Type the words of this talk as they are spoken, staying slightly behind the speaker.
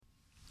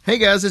Hey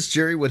guys, it's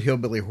Jerry with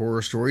Hillbilly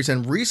Horror Stories,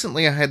 and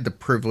recently I had the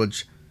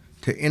privilege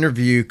to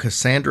interview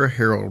Cassandra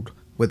Harold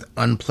with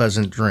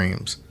Unpleasant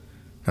Dreams.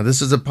 Now,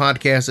 this is a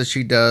podcast that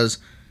she does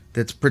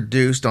that's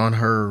produced on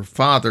her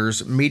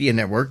father's media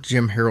network,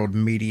 Jim Harold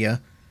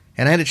Media,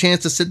 and I had a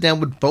chance to sit down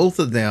with both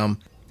of them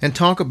and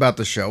talk about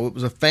the show. It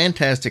was a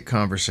fantastic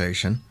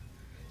conversation.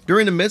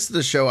 During the midst of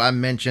the show, I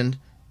mentioned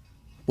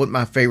what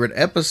my favorite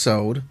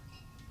episode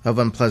of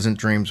Unpleasant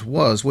Dreams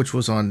was, which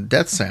was on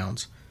Death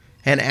Sounds,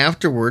 and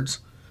afterwards,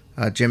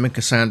 Jim and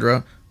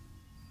Cassandra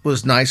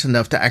was nice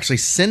enough to actually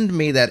send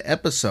me that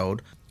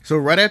episode. So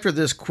right after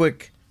this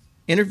quick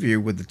interview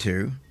with the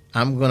two,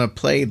 I'm going to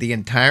play the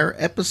entire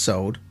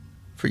episode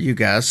for you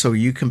guys so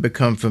you can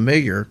become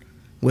familiar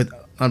with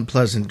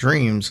Unpleasant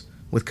Dreams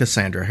with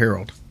Cassandra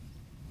Harold.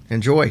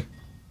 Enjoy.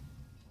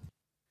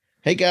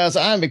 Hey guys,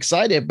 I'm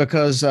excited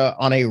because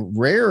on a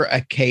rare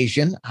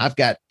occasion, I've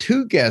got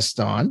two guests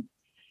on,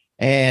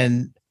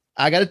 and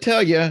I got to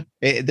tell you,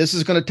 this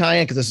is going to tie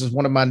in because this is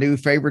one of my new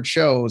favorite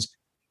shows,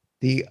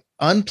 The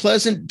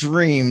Unpleasant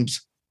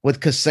Dreams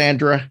with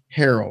Cassandra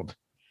Harold.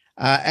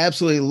 I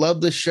absolutely love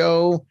the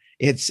show.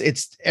 It's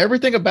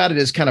everything about it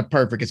is kind of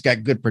perfect. It's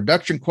got good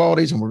production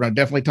qualities, and we're going to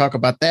definitely talk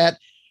about that.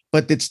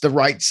 But it's the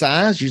right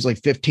size, usually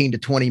 15 to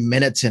 20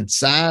 minutes in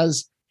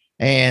size.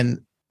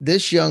 And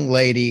this young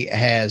lady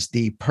has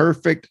the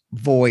perfect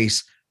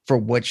voice for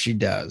what she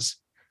does.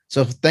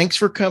 So thanks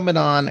for coming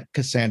on,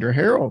 Cassandra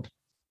Harold.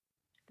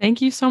 Thank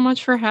you so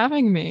much for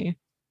having me.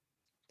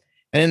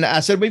 And I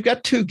said, we've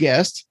got two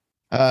guests.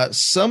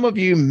 Some of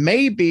you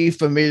may be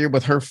familiar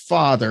with her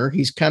father.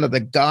 He's kind of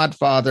the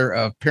godfather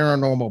of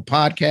paranormal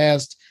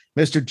podcasts,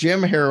 Mr.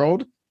 Jim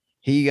Harold.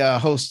 He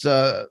hosts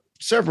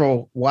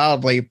several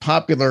wildly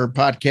popular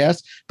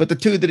podcasts, but the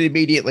two that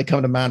immediately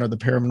come to mind are the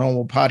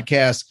paranormal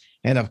podcasts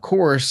and, of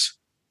course,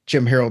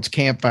 Jim Harold's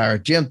Campfire.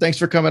 Jim, thanks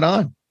for coming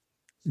on.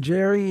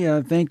 Jerry,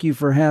 thank you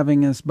for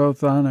having us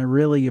both on. I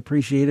really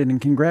appreciate it, and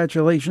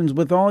congratulations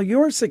with all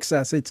your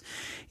success.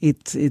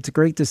 It's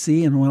great to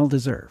see and well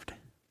deserved.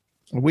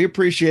 We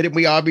appreciate it.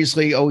 We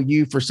obviously owe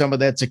you for some of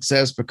that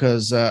success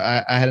because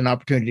I had an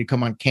opportunity to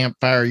come on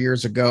Campfire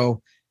years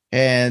ago,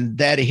 and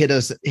that hit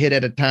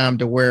at a time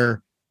to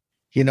where,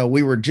 you know,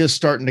 we were just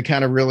starting to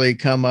kind of really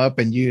come up,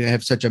 and you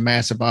have such a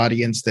massive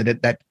audience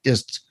that that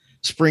just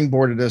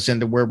springboarded us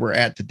into where we're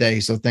at today.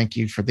 So thank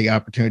you for the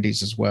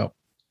opportunities as well.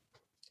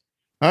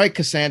 All right,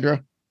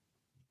 Cassandra,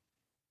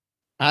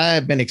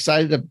 I've been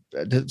excited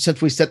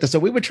since we set this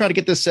up. We would try to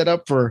get this set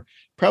up for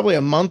probably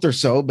a month or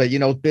so, but, you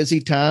know,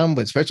 busy time,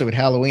 especially with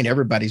Halloween.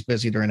 Everybody's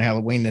busy during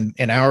Halloween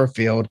in our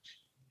field.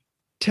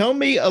 Tell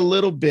me a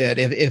little bit,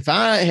 if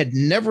I had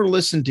never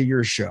listened to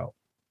your show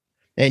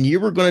and you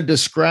were going to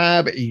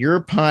describe your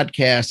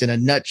podcast in a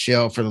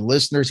nutshell for the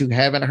listeners who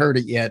haven't heard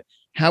it yet,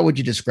 how would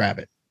you describe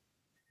it?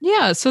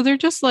 Yeah, so they're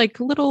just like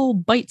little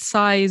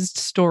bite-sized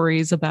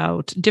stories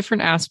about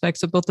different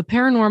aspects of both the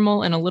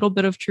paranormal and a little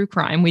bit of true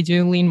crime. We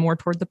do lean more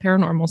toward the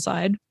paranormal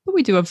side, but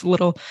we do have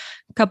a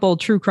couple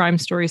true crime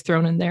stories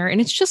thrown in there. And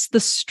it's just the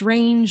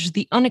strange,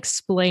 the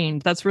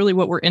unexplained. That's really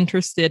what we're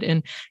interested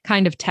in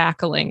kind of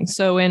tackling.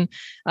 So in,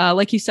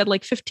 like you said,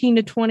 like 15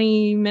 to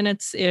 20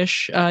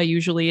 minutes-ish,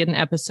 usually an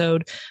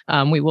episode,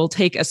 we will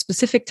take a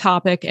specific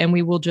topic and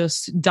we will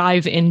just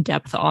dive in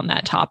depth on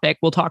that topic.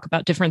 We'll talk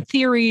about different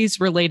theories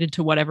related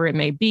to whatever it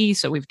may be.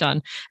 So we've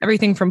done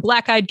everything from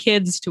Black-Eyed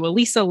Kids to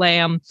Elisa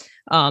Lam.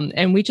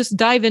 And we just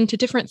dive into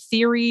different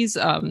theories,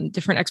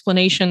 different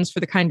explanations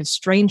for the kind of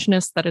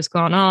strangeness that has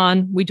gone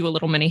on. We do a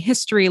little mini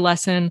history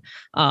lesson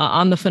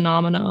on the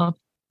phenomena,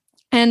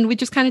 and we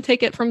just kind of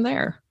take it from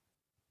there.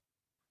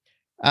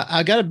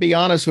 I got to be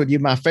honest with you.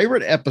 My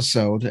favorite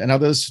episode, and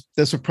this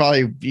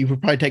would you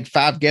would probably take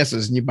 5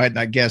 guesses and you might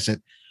not guess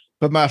it,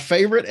 but my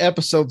favorite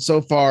episode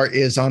so far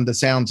is on the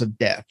sounds of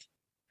death.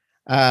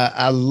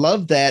 I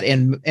love that.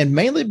 And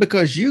mainly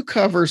because you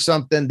cover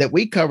something that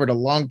we covered a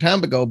long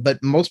time ago,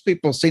 but most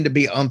people seem to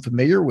be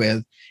unfamiliar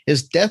with,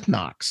 is death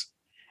knocks.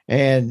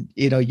 And,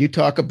 you know, you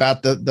talk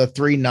about the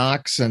 3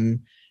 knocks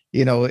and,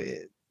 you know,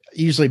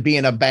 usually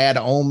being a bad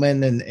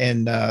omen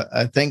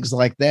and things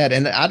like that.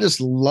 And I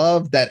just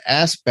love that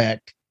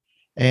aspect.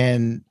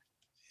 And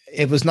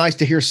it was nice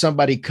to hear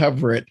somebody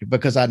cover it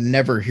because I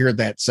never hear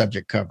that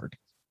subject covered.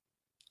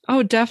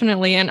 Oh,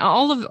 definitely. And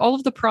all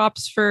of the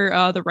props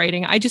for the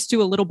writing, I just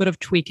do a little bit of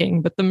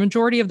tweaking, but the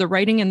majority of the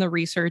writing and the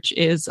research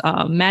is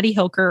Maddie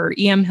Hilker or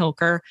E.M.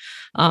 Hilker.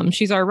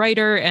 She's our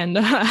writer, and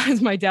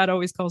as my dad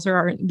always calls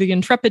her, the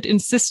intrepid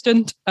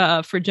assistant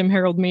for Jim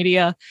Harold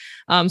Media.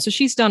 So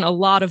she's done a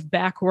lot of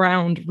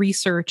background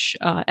research,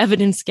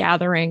 evidence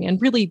gathering, and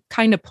really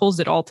kind of pulls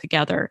it all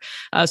together.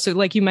 So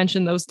like you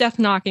mentioned, those death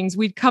knockings,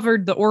 we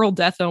covered the oral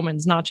death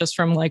omens, not just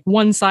from like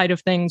one side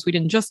of things. We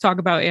didn't just talk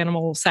about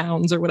animal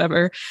sounds or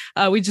whatever.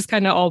 We just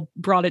kind of all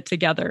brought it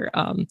together.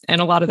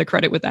 And a lot of the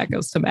credit with that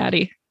goes to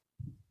Maddie.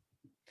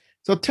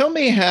 So tell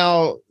me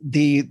how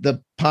the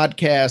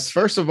podcast,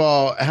 first of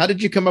all, how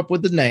did you come up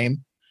with the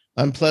name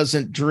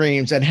Unpleasant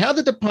Dreams? And how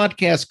did the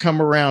podcast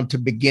come around to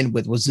begin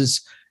with? Was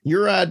this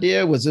your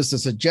idea? Was this a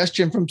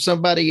suggestion from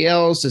somebody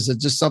else? Is it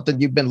just something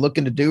you've been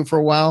looking to do for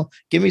a while?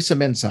 Give me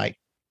some insight.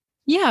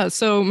 Yeah,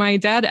 so my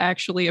dad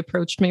actually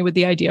approached me with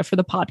the idea for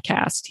the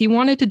podcast. He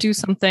wanted to do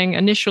something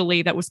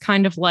initially that was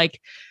kind of like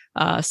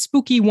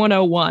Spooky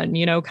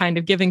 101, kind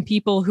of giving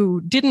people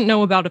who didn't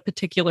know about a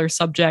particular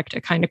subject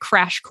a kind of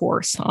crash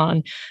course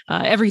on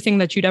everything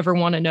that you'd ever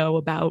want to know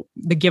about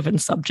the given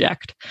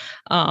subject.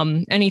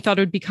 And he thought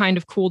it would be kind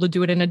of cool to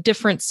do it in a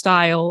different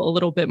style, a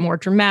little bit more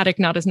dramatic,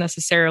 not as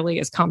necessarily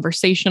as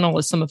conversational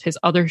as some of his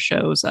other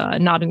shows,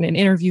 not in an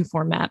interview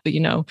format, but,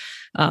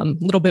 a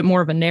little bit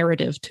more of a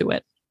narrative to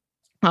it.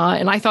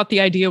 And I thought the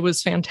idea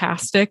was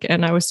fantastic,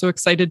 and I was so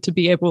excited to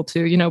be able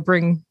to,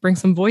 bring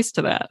some voice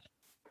to that.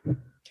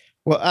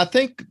 Well, I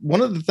think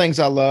one of the things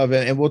I love,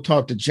 and we'll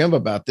talk to Jim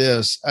about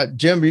this.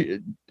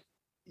 Jim,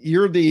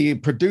 you're the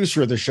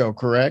producer of the show,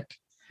 correct?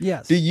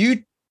 Yes. Do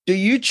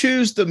you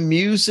choose the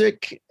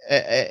music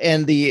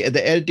and the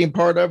editing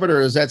part of it,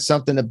 or is that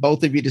something that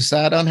both of you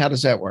decide on? How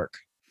does that work?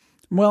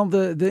 Well,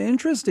 the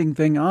interesting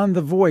thing on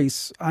The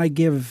Voice, I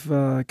give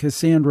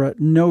Cassandra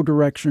no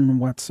direction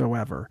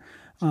whatsoever.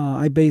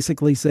 I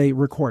basically say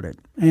record it,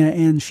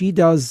 and she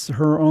does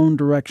her own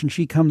direction.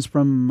 She comes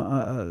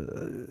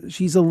from,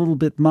 she's a little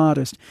bit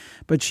modest,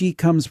 but she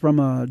comes from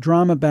a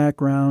drama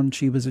background.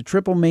 She was a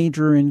triple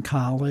major in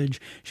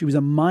college. She was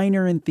a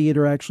minor in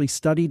theater, actually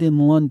studied in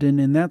London,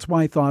 and that's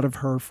why I thought of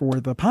her for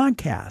the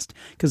podcast,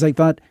 because I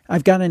thought,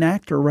 I've got an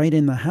actor right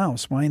in the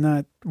house. Why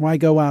not? Why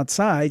go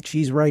outside?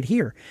 She's right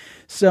here.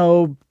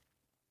 So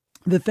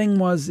the thing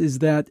is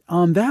that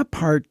on that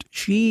part,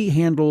 she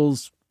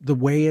handles the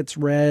way it's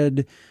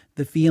read,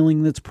 the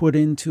feeling that's put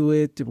into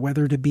it,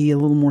 whether to be a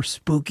little more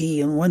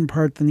spooky in one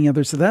part than the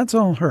other. So that's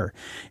all her.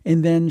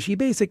 And then she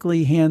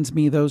basically hands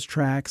me those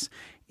tracks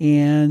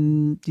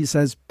and she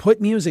says, put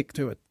music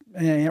to it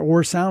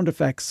or sound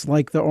effects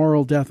like the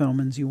Oral Death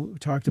Omens you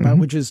talked about,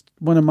 which is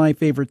one of my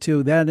favorite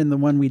too. That and the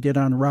one we did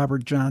on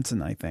Robert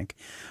Johnson, I think,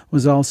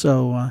 was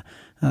also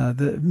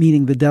the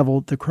Meeting the Devil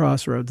at the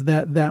Crossroads.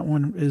 That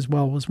one as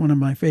well was one of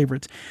my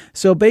favorites.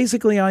 So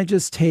basically I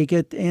just take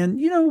it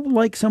and,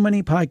 like so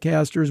many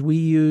podcasters, we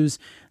use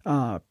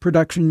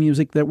production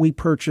music that we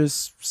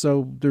purchase.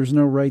 So there's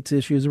no rights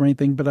issues or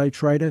anything, but I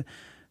try to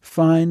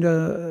find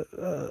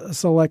a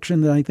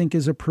selection that I think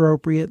is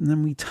appropriate, and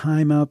then we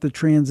time out the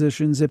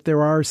transitions. If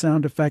there are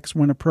sound effects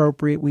when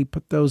appropriate, we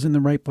put those in the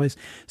right place.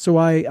 So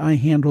I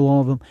handle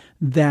all of them,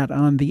 that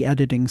on the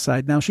editing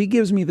side. Now, she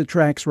gives me the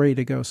tracks ready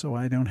to go, so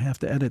I don't have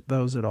to edit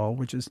those at all,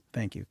 which is,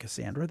 thank you,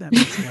 Cassandra. That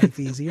makes life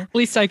easier.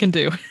 Least I can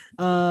do.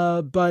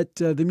 But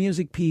the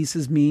music piece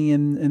is me,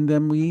 and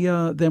then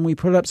we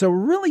put it up. So it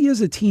really is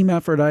a team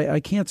effort. I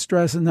can't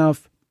stress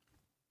enough.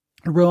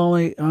 It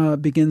really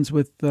begins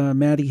with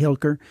Maddie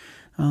Hilker,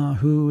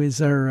 who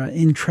is our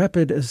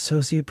intrepid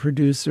associate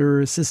producer,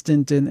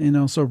 assistant, and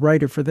also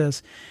writer for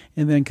this.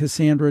 And then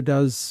Cassandra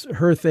does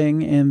her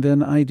thing, and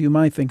then I do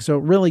my thing. So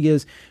it really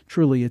is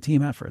truly a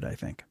team effort, I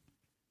think.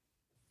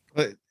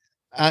 But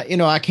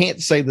I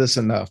can't say this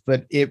enough,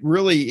 but it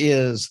really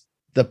is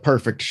the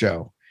perfect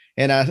show.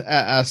 And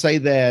I say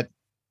that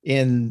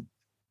in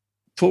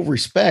full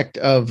respect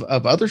of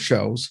other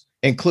shows,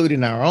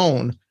 including our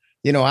own.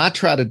 I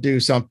try to do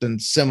something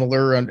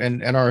similar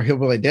in our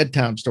Hillbilly Dead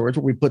Time stories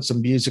where we put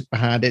some music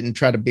behind it and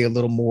try to be a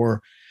little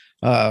more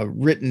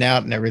written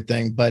out and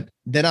everything. But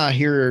then I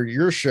hear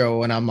your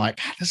show and I'm like,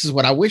 this is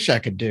what I wish I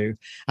could do.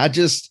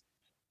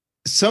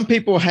 Some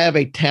people have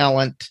a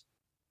talent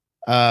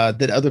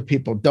that other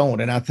people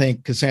don't. And I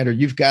think, Cassandra,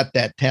 you've got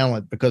that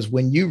talent, because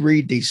when you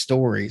read these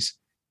stories,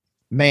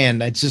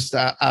 man, it's just,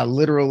 I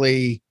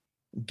literally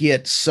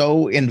get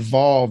so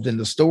involved in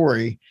the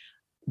story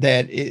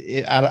that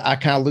I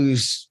kind of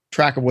lose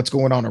track of what's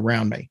going on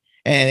around me.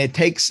 And it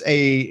takes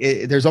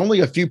there's only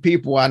a few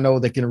people I know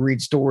that can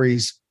read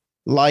stories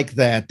like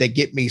that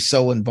get me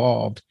so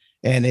involved.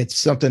 And it's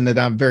something that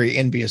I'm very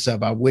envious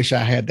of. I wish I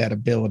had that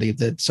ability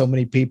that so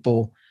many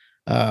people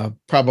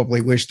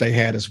probably wish they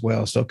had as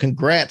well. So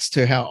congrats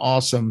to how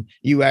awesome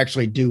you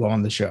actually do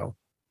on the show.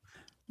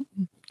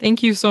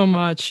 Thank you so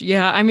much.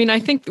 Yeah, I mean, I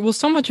think,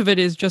 so much of it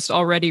is just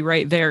already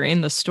right there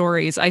in the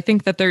stories. I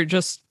think that they're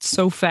just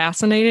so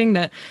fascinating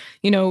that,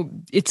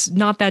 it's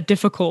not that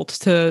difficult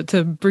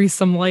to breathe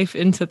some life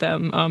into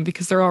them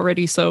because they're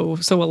already so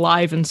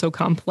alive and so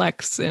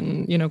complex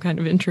and, kind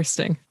of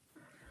interesting.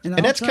 And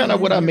that's kind of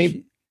what I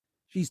mean.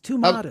 She's too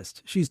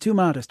modest. She's too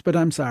modest, but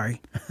I'm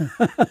sorry.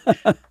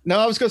 No,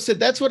 I was going to say,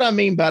 that's what I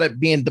mean by it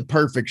being the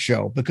perfect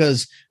show,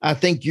 because I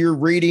think your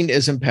reading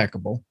is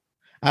impeccable.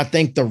 I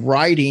think the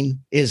writing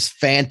is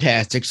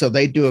fantastic. So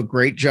they do a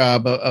great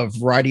job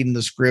of writing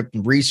the script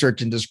and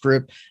researching the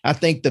script. I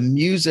think the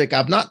music,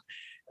 I've not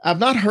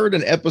heard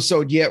an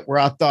episode yet where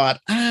I thought,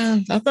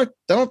 I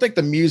don't think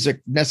the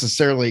music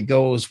necessarily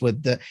goes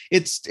with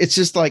it's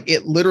just like,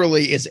 it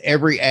literally is,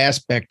 every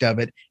aspect of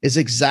it is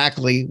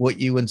exactly what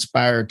you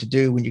inspired to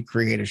do when you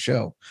create a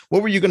show.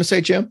 What were you going to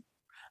say, Jim?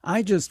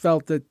 I just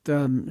felt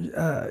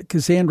that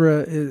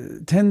Cassandra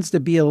tends to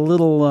be a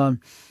little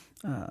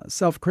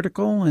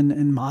self-critical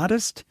and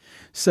modest.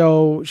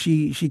 So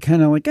she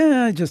kind of like,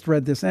 I just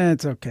read this.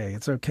 It's okay.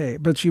 It's okay.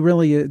 But she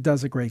really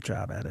does a great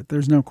job at it.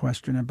 There's no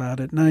question about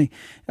it. And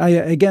I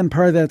again,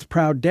 part of that's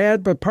proud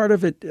dad, but part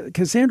of it,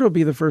 Cassandra will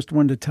be the first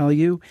one to tell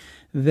you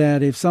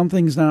that if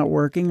something's not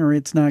working or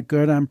it's not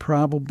good, I'm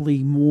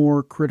probably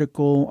more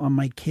critical on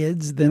my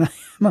kids than I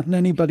am on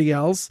anybody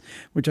else,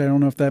 which I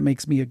don't know if that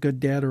makes me a good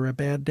dad or a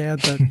bad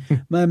dad.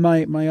 But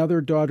my other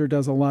daughter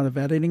does a lot of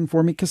editing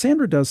for me.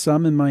 Cassandra does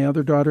some, and my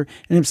other daughter.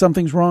 And if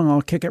something's wrong,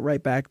 I'll kick it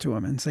right back to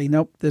him and say,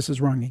 nope, this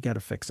is wrong. You got to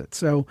fix it.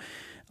 So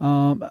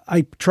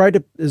I try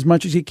to, as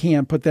much as you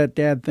can, put that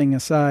dad thing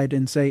aside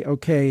and say,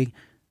 okay,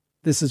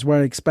 this is what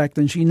I expect,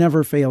 and she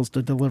never fails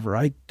to deliver.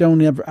 I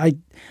don't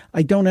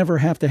ever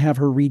have to have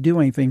her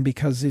redo anything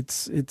because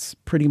it's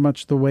pretty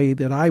much the way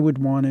that I would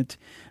want it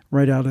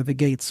right out of the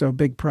gate. So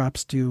big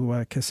props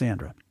to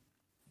Cassandra.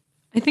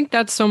 I think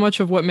that's so much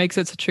of what makes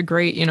it such a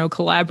great,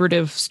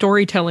 collaborative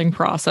storytelling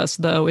process,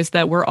 though, is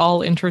that we're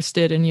all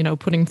interested in,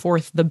 putting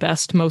forth the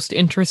best, most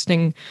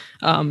interesting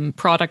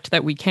product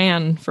that we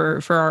can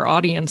for our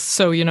audience.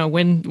 So,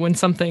 when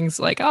something's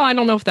like, oh, I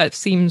don't know if that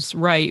seems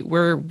right,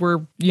 we're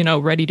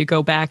ready to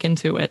go back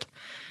into it,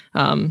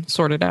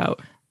 sort it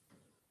out.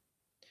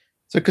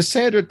 So,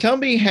 Cassandra, tell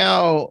me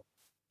how,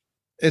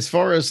 as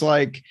far as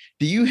like,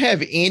 do you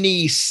have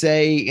any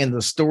say in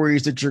the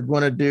stories that you're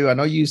going to do? I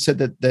know you said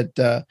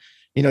that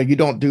you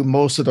don't do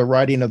most of the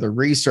writing of the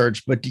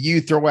research, but do you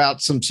throw out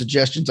some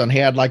suggestions on,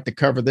 hey, I'd like to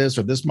cover this,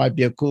 or this might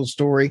be a cool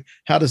story?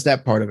 How does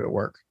that part of it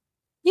work?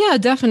 Yeah,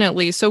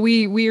 definitely. So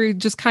we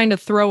just kind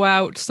of throw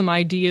out some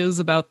ideas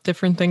about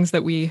different things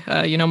that we,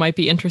 might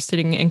be interested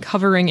in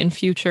covering in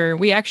future.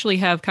 We actually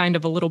have kind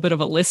of a little bit of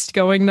a list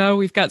going, though.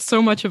 We've got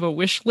so much of a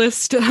wish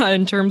list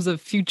in terms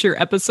of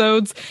future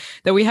episodes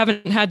that we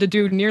haven't had to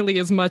do nearly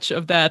as much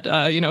of that,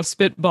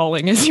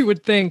 spitballing as you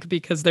would think,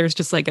 because there's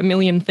just like a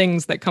million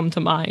things that come to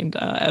mind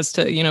as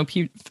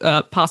to,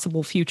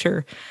 possible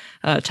future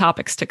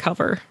topics to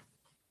cover.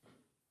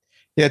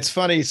 Yeah, it's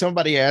funny.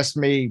 Somebody asked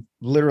me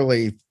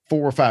literally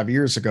 4 or 5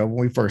 years ago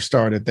when we first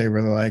started, they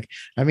were like,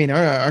 I mean,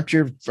 aren't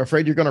you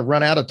afraid you're going to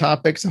run out of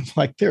topics? I'm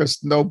like,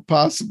 there's no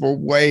possible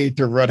way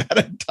to run out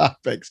of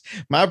topics.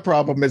 My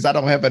problem is I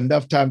don't have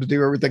enough time to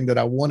do everything that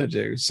I want to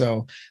do.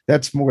 So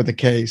that's more the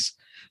case.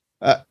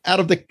 Out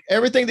of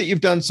everything that you've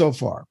done so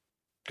far,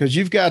 because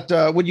you've got,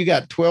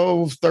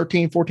 12,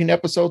 13, 14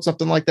 episodes,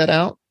 something like that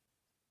out?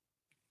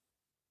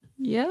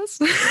 Yes.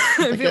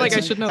 I feel like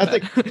I should know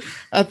that.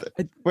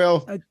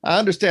 I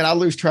understand. I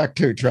lose track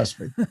too. Trust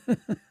me.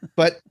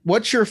 But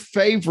what's your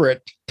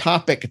favorite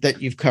topic that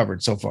you've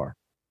covered so far?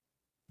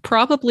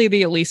 Probably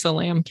the Elisa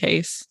Lam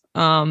case.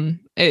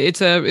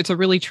 It's a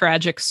really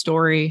tragic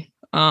story.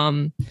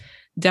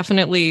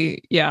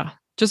 Definitely. Yeah.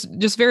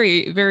 Just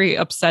very, very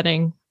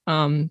upsetting.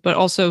 But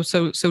also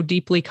so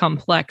deeply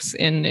complex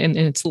in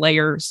its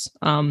layers.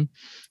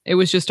 It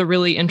was just a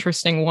really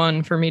interesting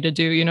one for me to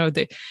do.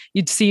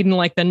 You'd seen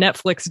like the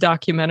Netflix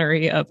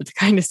documentary, but to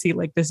kind of see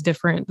like this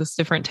different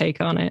take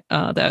on it.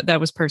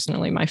 That was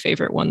personally my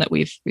favorite one that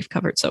we've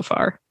covered so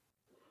far.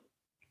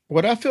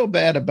 What I feel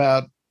bad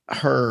about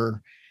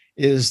her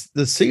is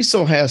the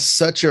Cecil has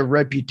such a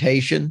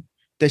reputation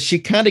that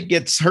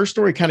her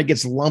story kind of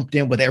gets lumped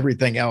in with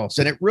everything else,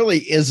 and it really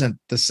isn't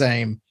the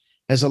same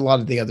as a lot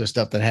of the other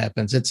stuff that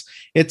happens.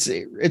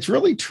 It's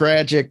really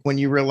tragic when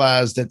you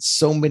realize that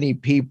so many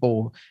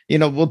people,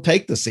 will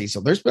take the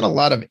Cecil. There's been a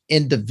lot of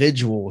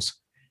individuals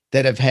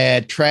that have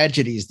had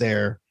tragedies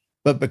there,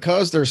 but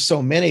because there's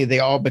so many,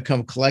 they all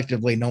become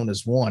collectively known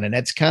as one. And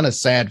that's kind of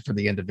sad for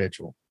the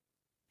individual.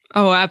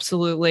 Oh,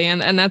 absolutely.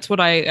 And that's what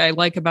I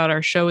like about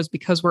our show, is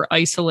because we're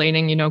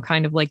isolating,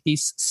 kind of like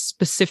these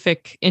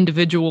specific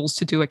individuals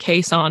to do a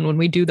case on. When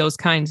we do those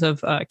kinds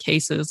of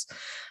cases,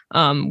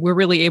 we're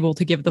really able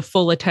to give the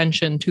full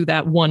attention to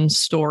that one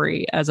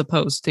story, as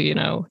opposed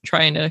to,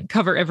 trying to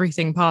cover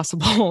everything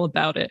possible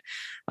about it.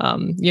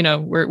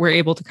 We're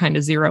able to kind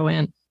of zero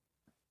in.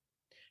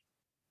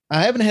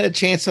 I haven't had a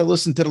chance to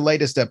listen to the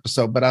latest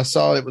episode, but I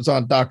saw it was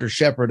on Dr.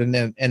 Shepard.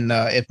 And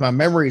if my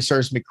memory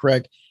serves me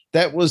correct,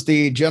 that was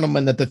the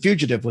gentleman that The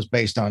Fugitive was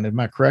based on. Am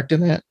I correct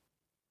in that?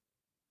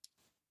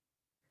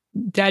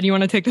 Dad, you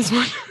want to take this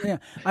one? Yeah,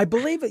 I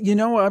believe it.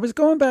 I was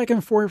going back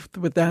and forth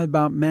with that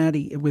about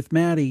Maddie,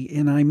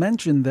 and I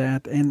mentioned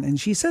that, and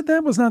she said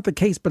that was not the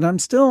case, but I'm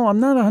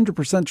not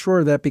 100% sure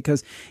of that,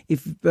 because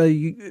if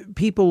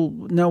people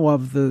know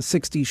of the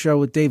 60s show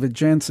with David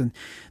Jensen,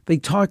 they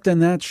talked on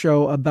that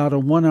show about a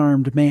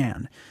one-armed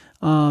man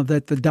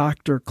that the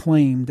doctor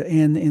claimed,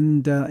 and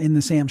in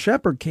the Sam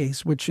Shepard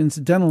case, which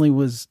incidentally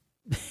was,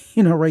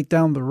 right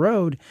down the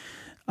road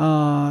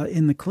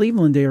in the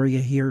Cleveland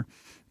area here.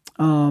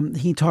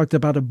 He talked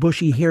about a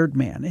bushy-haired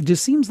man. It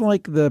just seems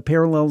like the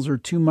parallels are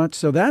too much.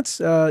 So that's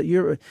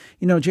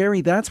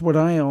Jerry. That's what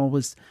I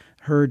always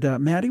heard.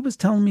 Maddie was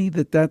telling me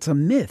that that's a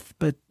myth,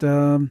 but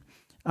I'm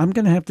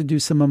going to have to do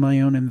some of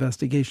my own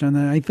investigation on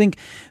that. I think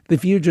The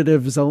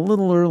Fugitive is a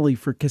little early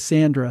for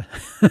Cassandra.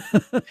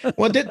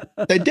 Well,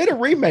 they did a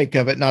remake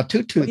of it not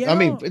too. Yeah. I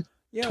mean,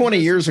 Yeah, 20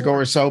 years ago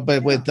Ford. or so,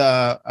 but with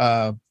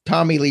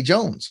Tommy Lee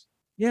Jones.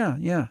 Yeah.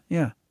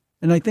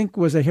 And I think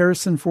was a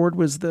Harrison Ford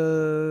was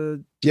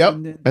the Yep.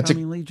 and then That's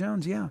Tommy Lee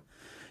Jones. Yeah.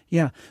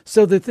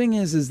 So the thing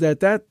is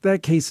that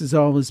case has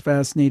always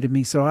fascinated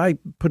me. So I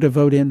put a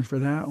vote in for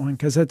that one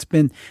because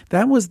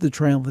that was the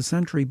trial of the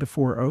century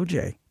before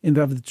OJ in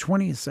of the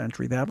 20th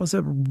century. That was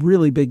a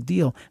really big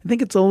deal. I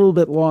think it's a little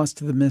bit lost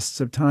to the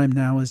mists of time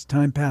now. As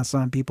time passes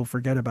on, people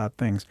forget about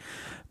things,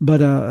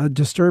 but a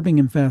disturbing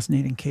and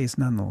fascinating case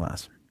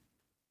nonetheless.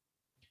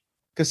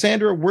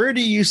 Cassandra, where do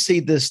you see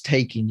this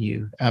taking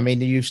you? I mean,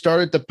 you've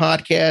started the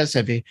podcast.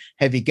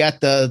 Have you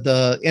got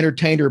the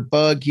entertainer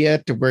bug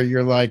yet to where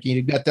you're like,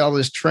 you got all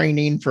this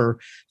training for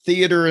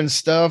theater and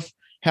stuff?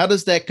 How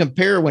does that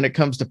compare when it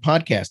comes to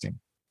podcasting?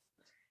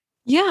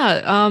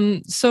 Yeah.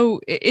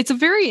 So it's a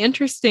very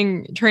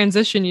interesting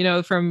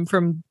transition,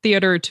 from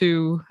theater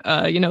to,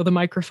 the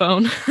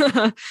microphone.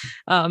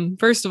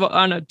 First of all,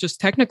 on a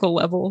just technical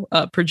level,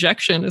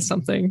 projection is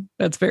something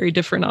that's very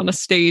different on a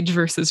stage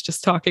versus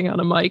just talking on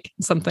a mic,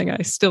 something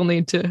I still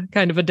need to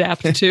kind of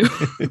adapt to.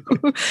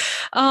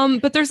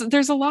 But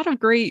there's a lot of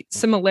great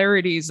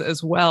similarities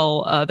as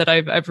well, that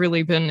I've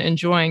really been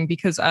enjoying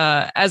because,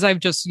 as I've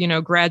just,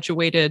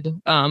 graduated,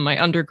 my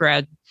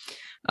undergrad,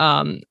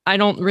 I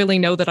don't really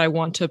know that I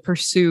want to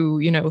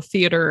pursue,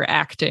 theater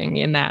acting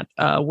in that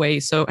way.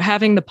 So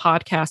having the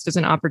podcast is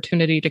an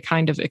opportunity to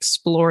kind of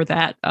explore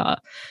that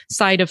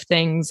side of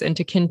things and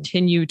to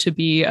continue to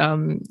be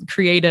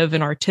creative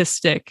and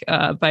artistic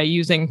by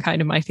using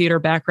kind of my theater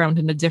background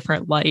in a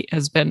different light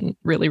has been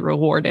really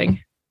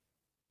rewarding.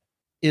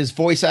 Is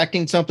voice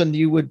acting something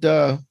you would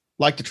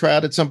like to try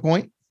out at some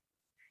point?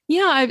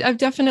 Yeah, I've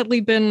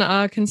definitely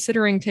been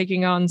considering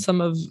taking on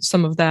some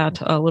of that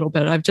a little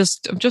bit. I've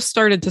just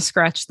started to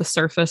scratch the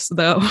surface,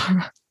 though.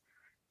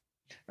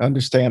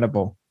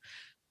 Understandable.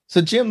 So,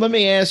 Jim, let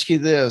me ask you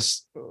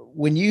this: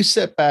 when you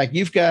sit back,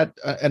 you've got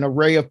an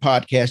array of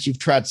podcasts. You've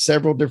tried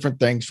several different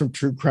things, from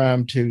true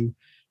crime to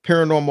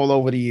paranormal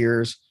over the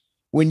years.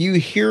 When you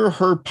hear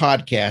her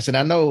podcast, and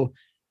I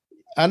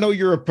know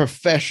you're a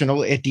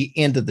professional at the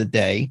end of the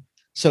day,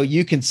 so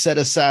you can set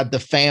aside the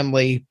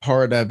family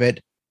part of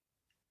it.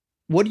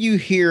 What do you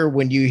hear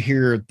when you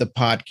hear the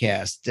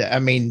podcast? I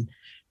mean,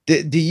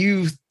 can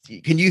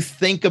you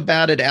think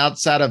about it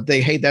outside of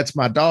hey, that's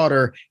my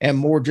daughter, and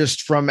more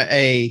just from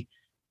a,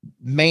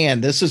 man,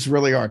 this is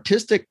really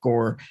artistic,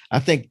 or I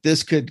think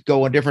this could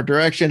go a different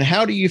direction?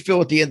 How do you feel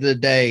at the end of the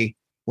day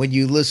when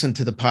you listen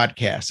to the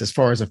podcast as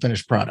far as a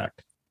finished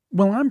product?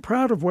 Well, I'm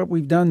proud of what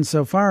we've done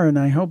so far, and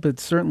I hope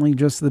it's certainly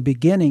just the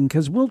beginning,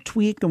 because we'll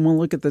tweak and we'll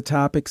look at the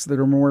topics that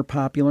are more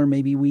popular.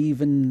 Maybe we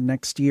even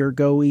next year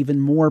go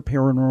even more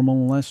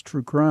paranormal, less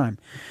true crime.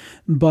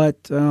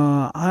 But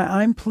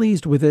I'm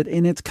pleased with it,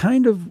 and it's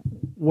kind of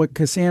what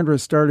Cassandra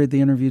started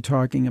the interview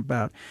talking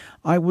about.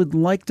 I would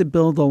like to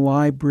build a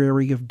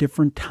library of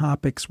different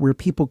topics where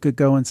people could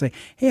go and say,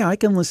 hey, I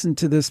can listen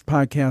to this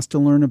podcast to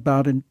learn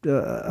about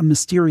a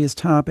mysterious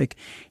topic,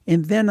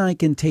 and then I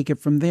can take it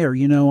from there.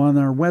 On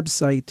our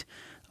website,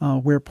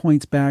 where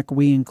Points Back,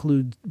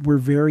 we're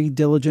very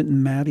diligent,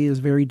 and Maddie is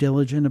very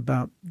diligent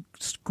about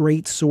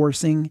great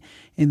sourcing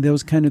and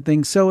those kind of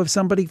things. So if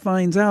somebody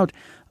finds out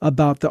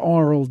about the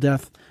oral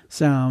death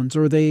sounds,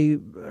 or they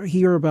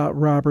hear about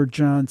Robert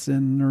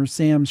Johnson or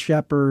Sam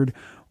Shepard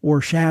or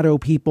shadow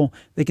people,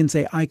 they can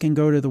say, I can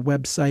go to the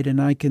website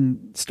and I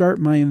can start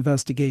my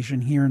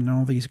investigation here, and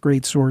all these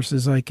great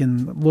sources I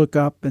can look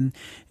up and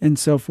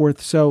so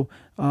forth. So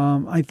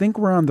I think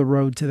we're on the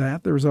road to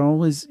that. There's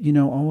always,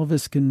 all of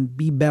us can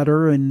be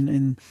better,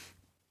 and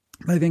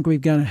I think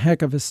we've got a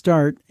heck of a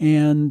start.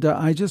 And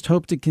I just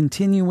hope to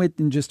continue it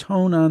and just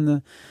hone on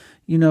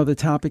the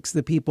topics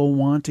that people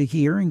want to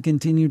hear and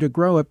continue to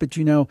grow it. But,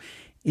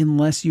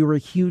 unless you're a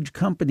huge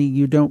company,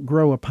 you don't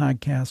grow a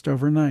podcast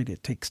overnight.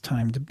 It takes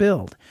time to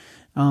build.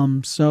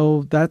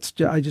 So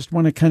I just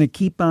want to kind of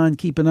keep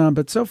it on.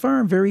 But so far,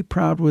 I'm very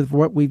proud with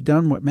what we've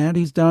done, what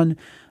Maddie's done,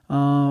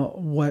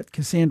 what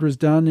Cassandra's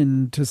done,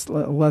 and to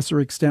a lesser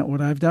extent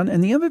what I've done.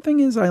 And the other thing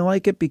is I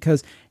like it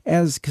because,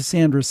 as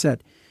Cassandra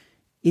said,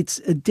 it's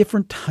a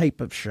different type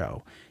of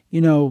show.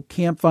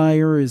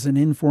 Campfire is an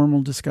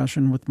informal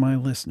discussion with my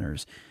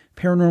listeners.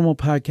 Paranormal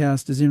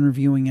Podcast is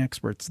interviewing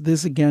experts.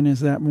 This, again,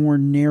 is that more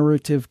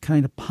narrative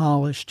kind of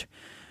polished,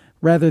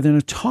 rather than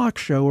a talk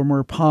show, or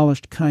more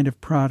polished kind of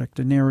product,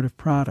 a narrative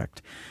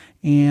product.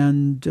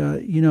 And,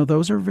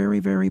 those are very,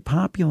 very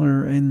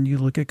popular. And you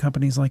look at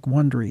companies like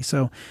Wondery.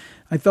 So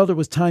I felt it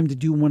was time to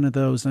do one of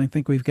those. And I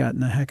think we've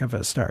gotten a heck of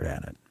a start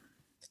at it.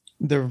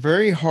 They're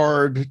very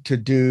hard to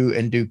do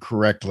and do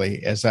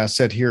correctly. As I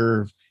sit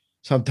here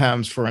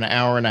sometimes for an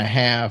hour and a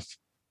half,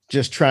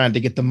 just trying to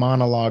get the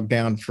monologue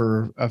down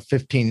for a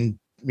 15,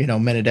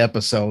 minute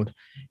episode.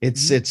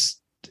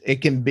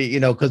 It can be,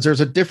 because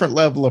there's a different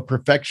level of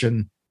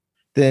perfection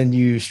than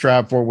you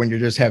strive for when you're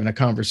just having a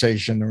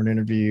conversation or an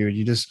interview.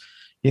 You just,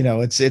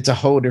 it's a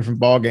whole different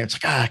ballgame. It's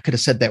like, I could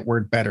have said that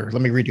word better.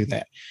 Let me redo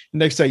that.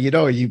 Next thing you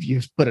know,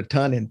 you've put a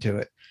ton into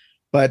it.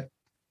 But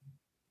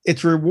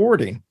it's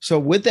rewarding. So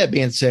with that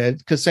being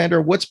said,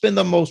 Cassandra, what's been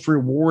the most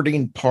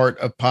rewarding part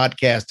of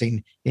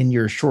podcasting in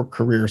your short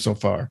career so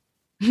far?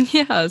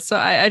 Yeah, so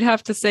I'd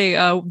have to say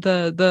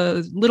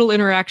the little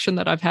interaction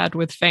that I've had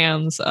with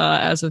fans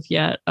as of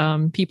yet,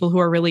 people who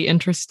are really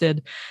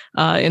interested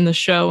in the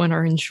show and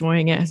are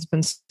enjoying it has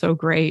been so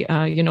great.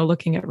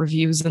 Looking at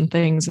reviews and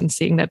things and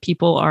seeing that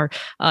people are,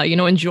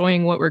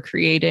 enjoying what we're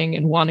creating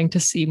and wanting to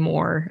see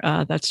more.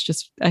 That's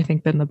just, I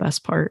think, been the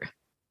best part.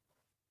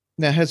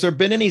 Now, has there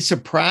been any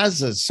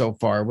surprises so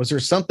far? Was there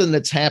something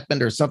that's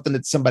happened or something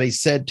that somebody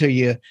said to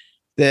you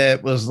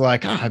that was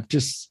like, I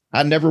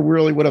never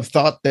really would have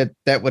thought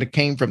that would have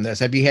came from this?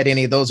 Have you had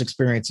any of those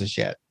experiences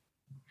yet?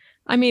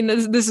 I mean,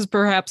 this is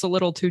perhaps a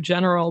little too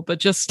general, but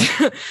just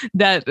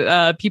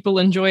that people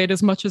enjoy it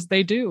as much as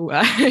they do.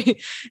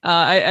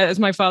 As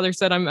my father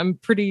said, I'm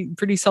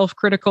pretty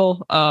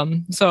self-critical.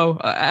 So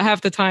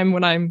half the time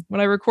when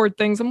I record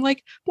things, I'm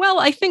like, well,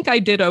 I think I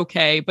did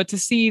okay. But to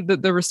see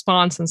the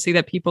response and see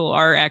that people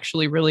are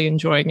actually really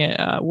enjoying it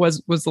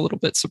was a little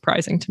bit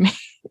surprising to me.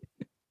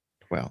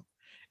 Well,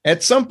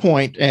 at some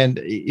point, and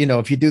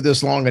if you do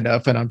this long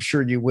enough, and I'm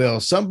sure you will,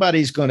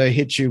 somebody's going to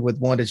hit you with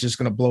one that's just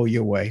going to blow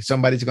you away.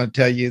 Somebody's going to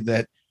tell you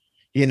that,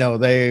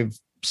 they've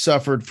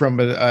suffered from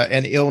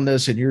an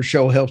illness and your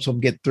show helps them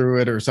get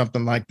through it or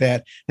something like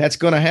that. That's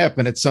going to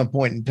happen at some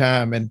point in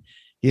time. And,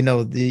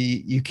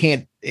 you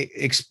can't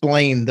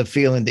explain the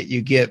feeling that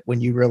you get when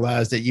you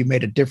realize that you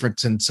made a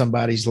difference in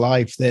somebody's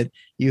life that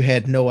you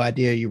had no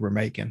idea you were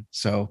making.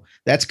 So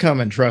that's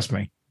coming. Trust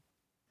me.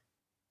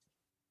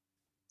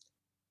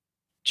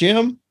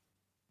 Jim,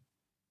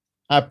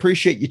 I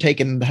appreciate you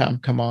taking the time to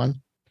come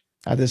on.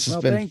 This has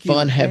been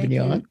fun having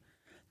you on.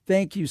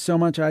 Thank you so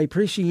much. I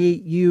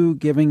appreciate you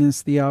giving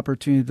us the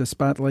opportunity to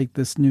spotlight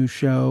this new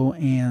show.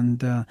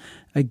 And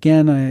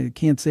again, I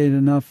can't say it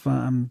enough.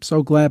 I'm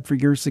so glad for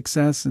your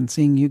success and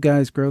seeing you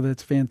guys grow.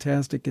 That's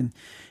fantastic. And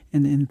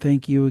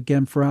thank you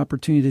again for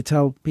opportunity to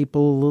tell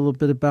people a little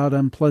bit about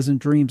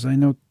Unpleasant Dreams. I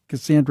know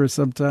Cassandra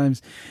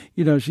sometimes,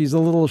 she's a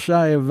little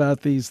shy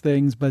about these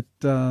things, but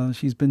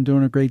she's been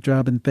doing a great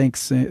job. And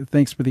thanks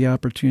for the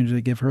opportunity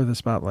to give her the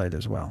spotlight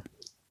as well.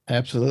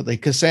 Absolutely.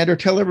 Cassandra,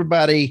 tell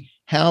everybody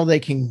how they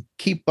can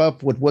keep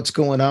up with what's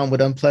going on with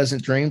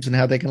Unpleasant Dreams and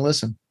how they can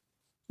listen.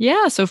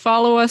 Yeah, so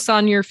follow us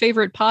on your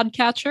favorite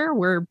podcatcher.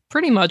 We're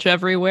pretty much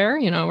everywhere.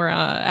 We're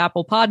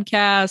Apple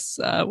Podcasts.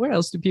 Where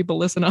else do people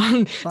listen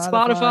on?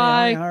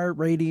 Spotify,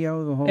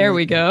 iHeartRadio, the whole. There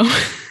we go.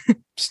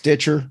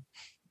 Stitcher,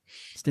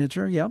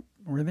 yep,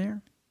 we're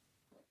there.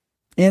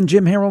 And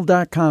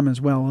JimHarold.com as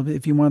well,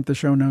 if you want the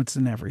show notes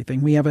and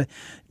everything. We have a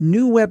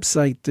new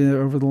website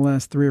over the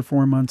last 3 or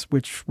 4 months,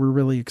 which we're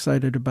really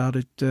excited about.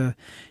 It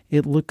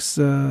looks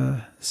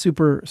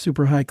super,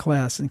 super high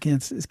class, and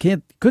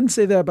couldn't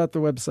say that about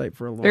the website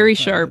for a long time. Very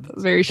sharp.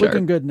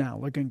 Looking good now.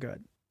 Looking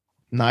good.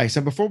 Nice.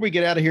 And before we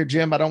get out of here,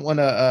 Jim, I don't want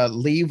to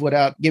leave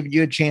without giving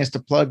you a chance to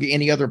plug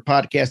any other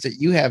podcasts that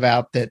you have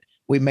out that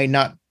we may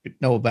not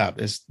know about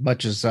as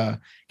much as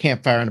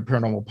Campfire and the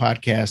Paranormal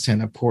Podcast,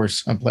 and of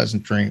course,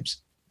 Unpleasant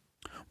Dreams.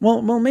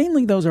 Well,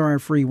 mainly those are our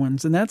free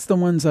ones, and that's the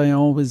ones I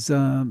always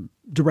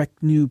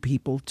direct new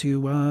people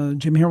to.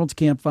 Jim Harold's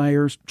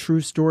Campfires,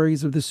 True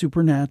Stories of the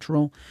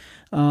Supernatural,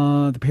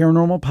 the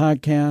Paranormal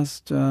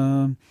Podcast,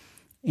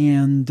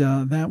 and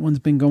that one's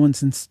been going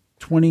since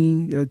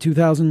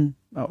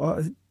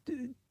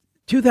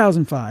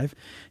 2005.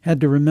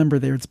 Had to remember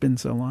there, it's been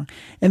so long.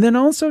 And then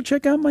also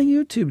check out my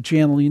YouTube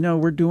channel.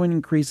 We're doing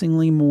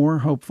increasingly more,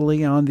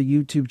 hopefully, on the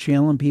YouTube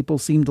channel, and people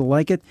seem to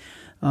like it.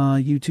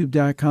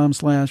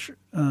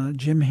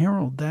 YouTube.com/Jim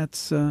Harold.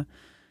 That's one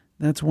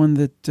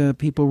that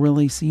people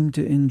really seem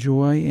to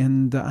enjoy,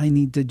 and I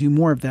need to do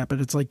more of that. But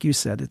it's like you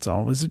said, it's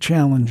always a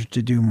challenge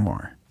to do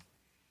more.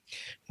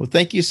 Well,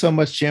 thank you so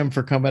much, Jim,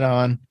 for coming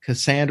on.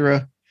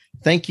 Cassandra,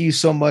 thank you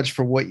so much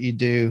for what you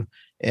do.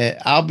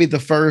 I'll be the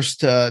first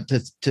to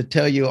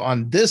tell you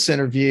on this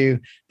interview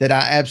that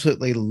I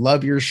absolutely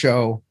love your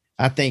show.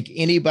 I think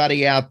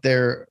anybody out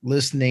there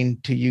listening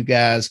to you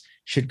guys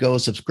should go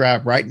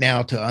subscribe right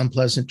now to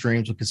Unpleasant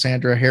Dreams with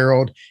Cassandra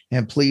Harold,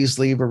 and please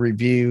leave a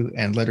review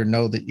and let her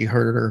know that you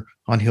heard her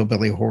on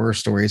Hillbilly Horror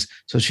Stories,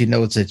 so she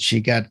knows that she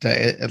got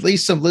at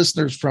least some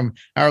listeners from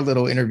our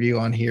little interview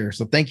on here.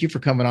 So thank you for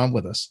coming on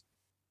with us.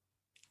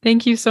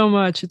 Thank you so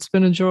much. It's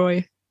been a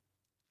joy.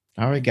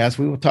 All right, guys,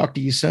 we will talk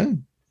to you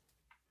soon.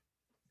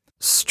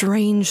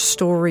 Strange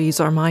stories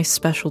are my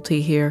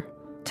specialty here.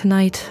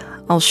 Tonight,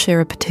 I'll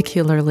share a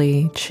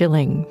particularly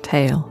chilling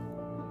tale.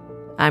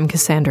 I'm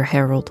Cassandra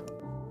Harold.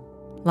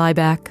 Lie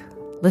back,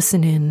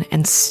 listen in,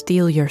 and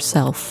steel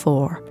yourself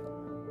for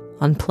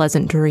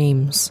Unpleasant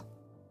Dreams.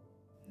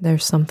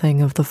 There's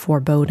something of the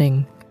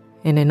foreboding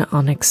in an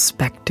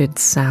unexpected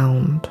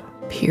sound,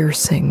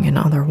 piercing an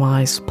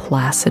otherwise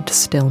placid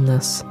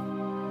stillness.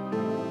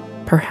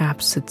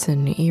 Perhaps it's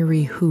an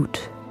eerie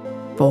hoot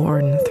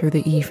born through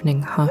the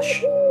evening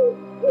hush,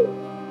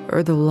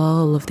 or the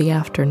lull of the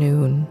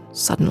afternoon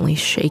suddenly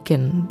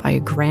shaken by a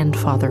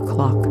grandfather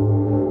clock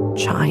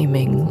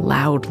chiming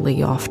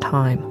loudly off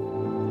time.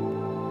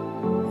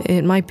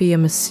 It might be a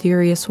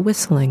mysterious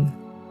whistling,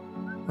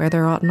 where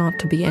there ought not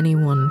to be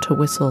anyone to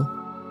whistle,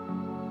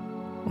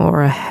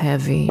 or a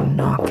heavy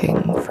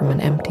knocking from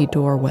an empty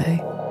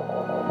doorway.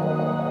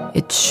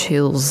 It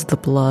chills the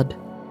blood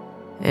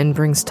and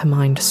brings to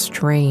mind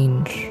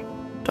strange,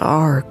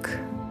 dark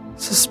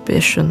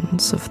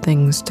suspicions of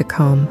things to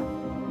come.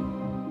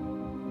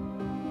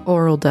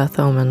 Oral death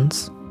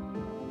omens,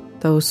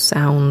 those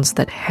sounds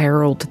that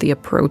herald the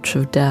approach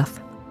of death,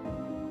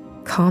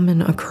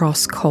 common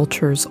across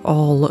cultures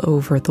all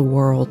over the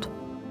world.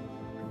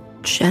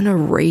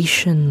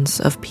 Generations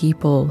of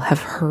people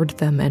have heard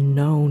them and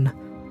known,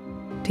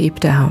 deep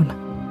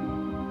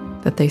down,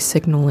 that they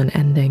signal an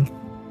ending.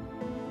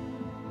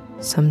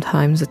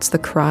 Sometimes it's the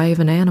cry of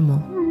an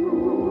animal.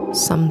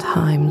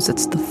 Sometimes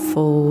it's the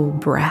full,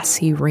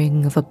 brassy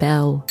ring of a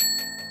bell,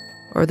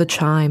 or the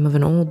chime of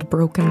an old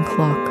broken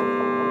clock,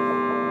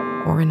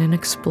 or an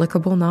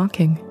inexplicable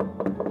knocking,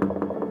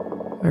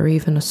 or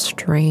even a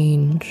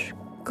strange,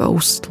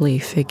 ghostly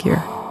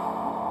figure.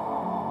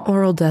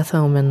 Oral death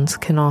omens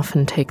can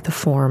often take the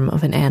form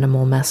of an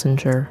animal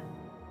messenger.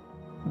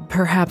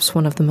 Perhaps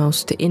one of the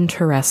most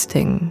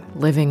interesting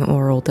living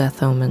oral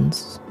death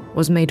omens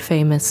was made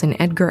famous in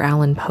Edgar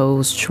Allan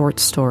Poe's short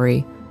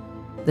story,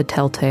 The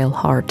Telltale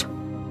Heart.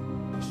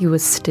 He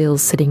was still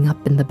sitting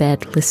up in the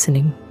bed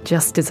listening,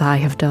 just as I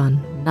have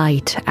done,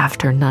 night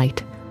after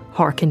night,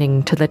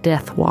 hearkening to the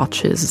death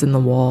watches in the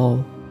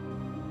wall.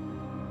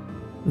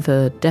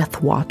 The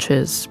death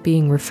watches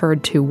being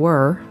referred to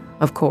were,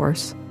 of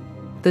course,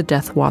 the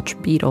death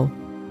watch beetle,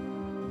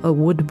 a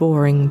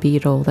wood-boring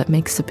beetle that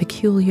makes a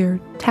peculiar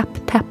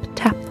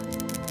tap-tap-tap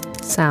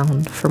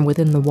sound from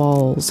within the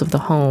walls of the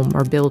home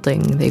or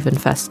building they've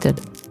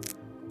infested.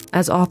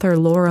 As author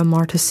Laura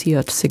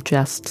Martesiot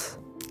suggests,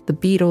 the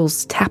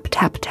beetle's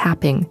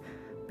tap-tap-tapping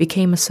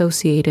became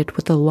associated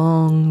with the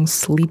long,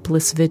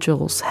 sleepless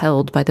vigils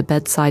held by the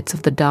bedsides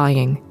of the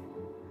dying,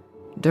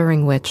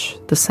 during which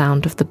the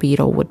sound of the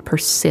beetle would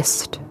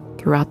persist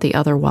throughout the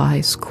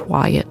otherwise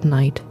quiet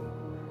night.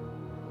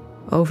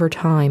 Over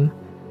time,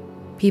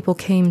 people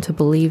came to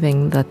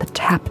believing that the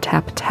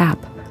tap-tap-tap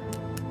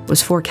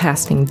was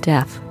forecasting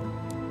death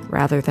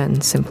rather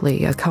than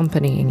simply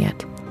accompanying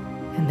it,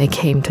 and they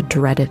came to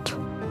dread it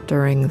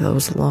during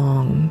those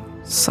long,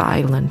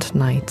 silent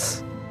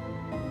nights.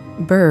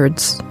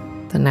 Birds,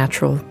 the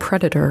natural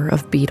predator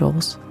of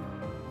beetles,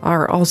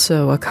 are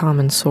also a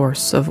common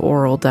source of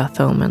oral death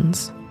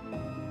omens.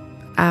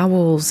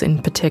 Owls,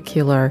 in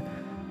particular,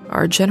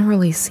 are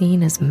generally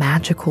seen as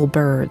magical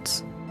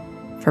birds,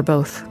 for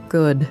both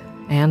good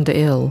and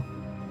ill,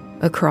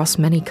 across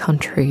many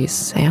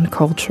countries and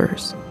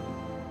cultures.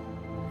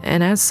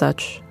 And as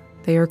such,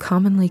 they are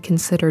commonly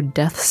considered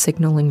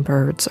death-signaling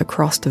birds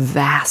across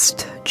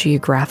vast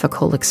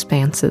geographical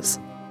expanses.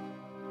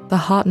 The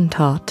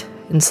Hottentot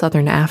in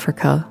southern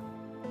Africa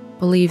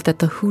believe that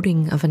the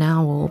hooting of an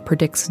owl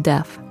predicts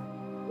death,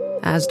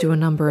 as do a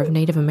number of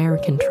Native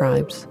American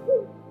tribes,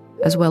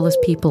 as well as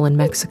people in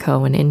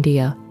Mexico and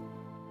India.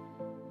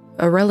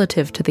 A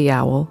relative to the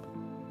owl,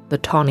 the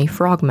tawny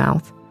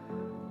frogmouth,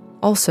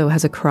 also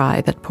has a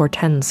cry that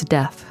portends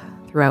death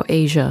throughout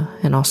Asia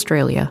and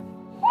Australia.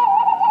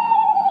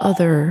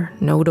 Other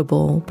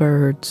notable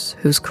birds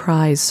whose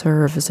cries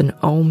serve as an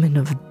omen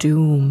of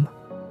doom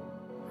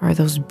are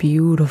those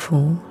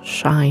beautiful,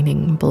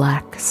 shining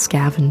black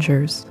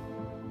scavengers,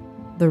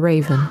 the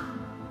raven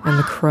and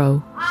the crow,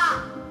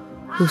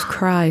 whose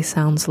cry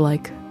sounds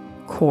like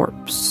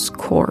corpse,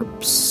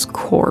 corpse,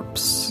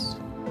 corpse,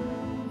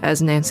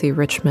 as Nancy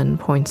Richman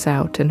points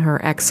out in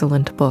her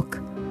excellent book,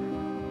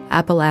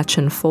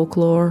 Appalachian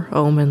Folklore,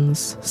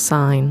 Omens,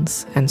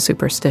 Signs, and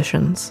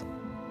Superstitions.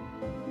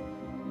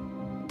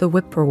 The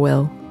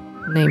whippoorwill,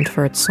 named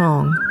for its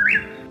song,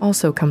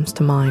 also comes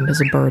to mind as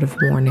a bird of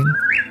warning.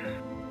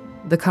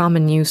 The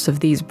common use of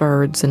these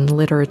birds in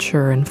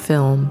literature and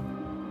film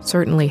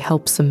certainly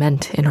helps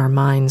cement in our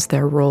minds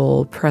their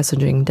role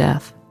presaging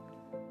death.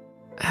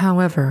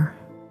 However,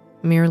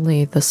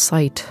 merely the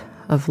sight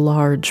of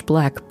large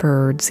black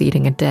birds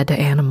eating a dead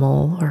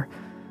animal, or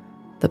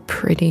the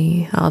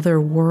pretty,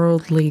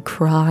 otherworldly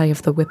cry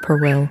of the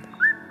whippoorwill,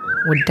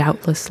 would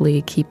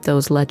doubtlessly keep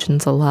those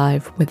legends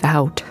alive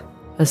without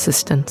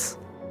assistance.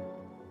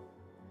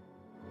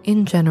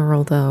 In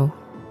general, though,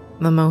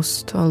 the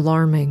most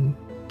alarming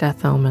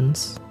death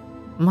omens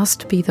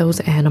must be those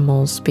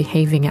animals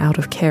behaving out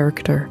of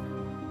character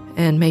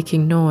and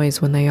making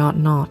noise when they ought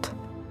not,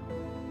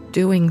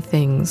 doing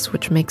things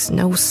which makes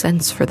no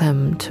sense for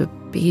them to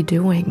be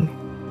doing.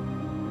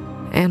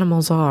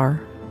 Animals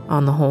are,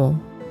 on the whole,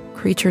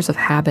 creatures of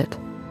habit.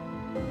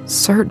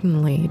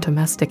 Certainly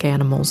domestic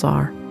animals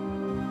are.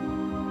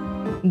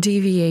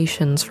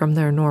 Deviations from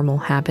their normal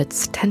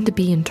habits tend to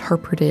be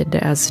interpreted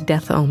as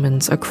death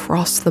omens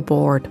across the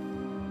board.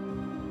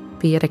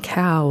 Be it a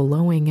cow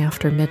lowing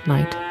after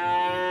midnight,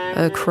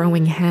 a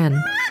crowing hen,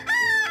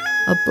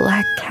 a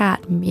black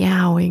cat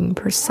meowing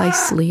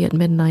precisely at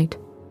midnight,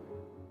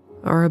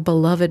 or a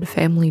beloved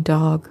family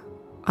dog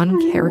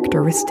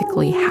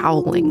uncharacteristically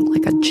howling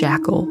like a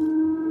jackal.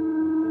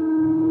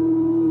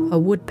 A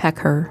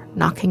woodpecker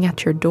knocking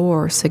at your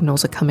door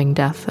signals a coming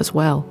death as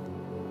well.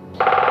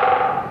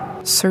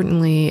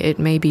 Certainly, it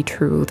may be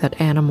true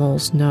that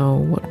animals know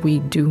what we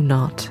do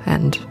not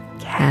and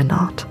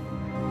cannot.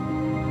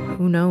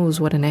 Who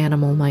knows what an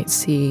animal might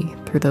see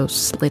through those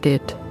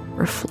slitted,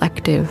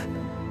 reflective,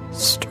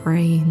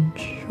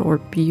 strange, or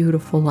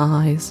beautiful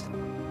eyes?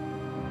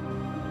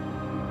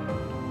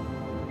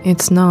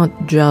 It's not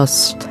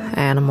just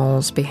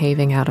animals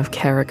behaving out of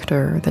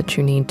character that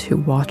you need to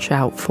watch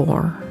out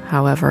for,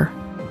 however.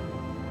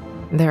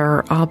 There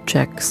are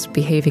objects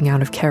behaving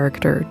out of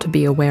character to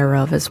be aware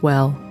of as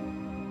well.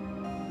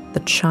 The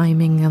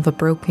chiming of a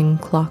broken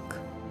clock,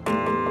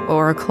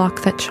 or a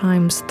clock that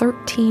chimes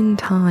 13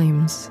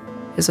 times,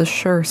 is a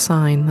sure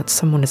sign that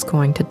someone is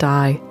going to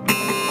die.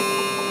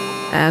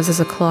 As is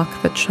a clock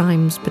that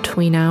chimes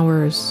between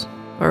hours,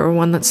 or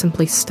one that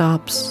simply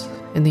stops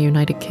in the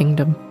United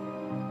Kingdom.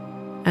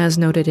 As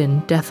noted in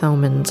Death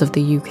Omens of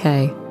the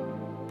UK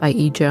by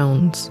E.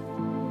 Jones.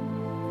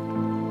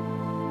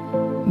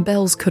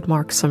 Bells could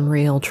mark some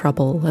real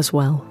trouble as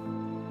well.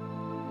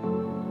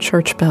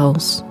 Church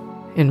bells,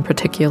 in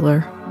particular.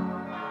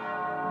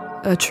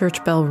 A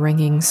church bell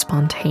ringing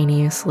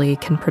spontaneously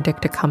can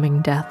predict a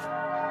coming death,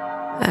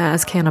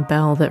 as can a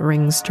bell that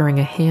rings during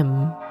a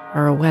hymn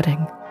or a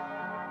wedding.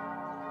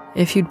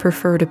 If you'd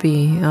prefer to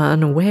be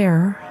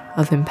unaware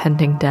of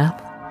impending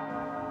death,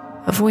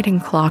 avoiding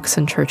clocks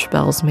and church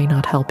bells may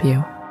not help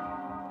you.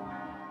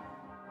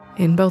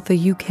 In both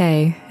the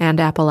UK and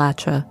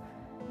Appalachia,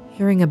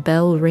 hearing a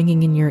bell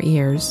ringing in your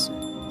ears,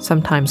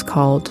 sometimes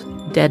called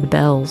dead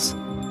bells,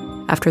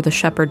 after the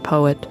shepherd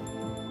poet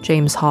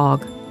James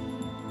Hogg,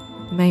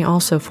 may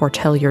also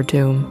foretell your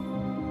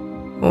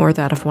doom, or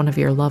that of one of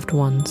your loved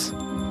ones.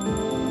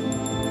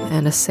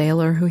 And a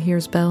sailor who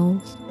hears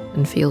bells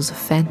and feels a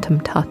phantom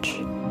touch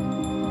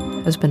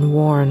has been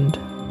warned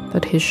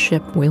that his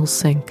ship will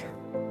sink.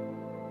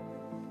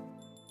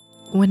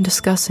 When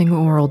discussing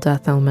oral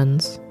death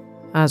omens,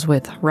 as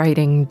with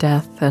writing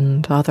death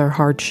and other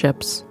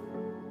hardships,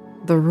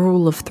 the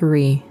rule of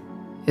 3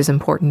 is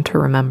important to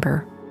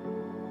remember.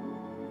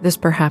 This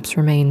perhaps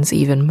remains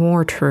even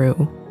more true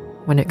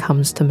when it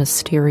comes to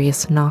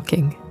mysterious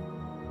knocking.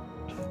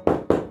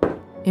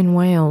 In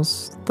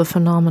Wales, the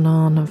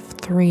phenomenon of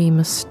 3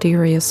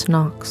 mysterious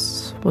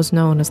knocks was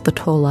known as the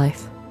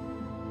Tolaeth,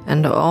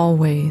 and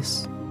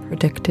always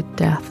predicted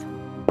death.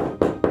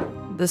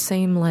 The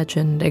same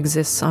legend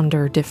exists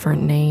under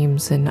different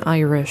names in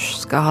Irish,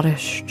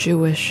 Scottish,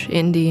 Jewish,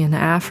 Indian,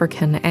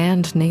 African,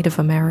 and Native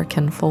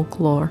American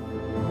folklore.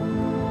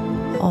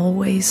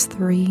 Always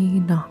 3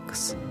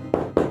 knocks.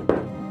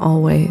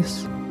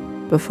 Always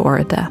before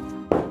a death.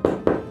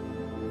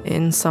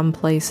 In some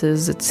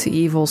places, it's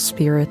evil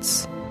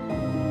spirits.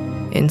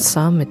 In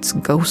some, it's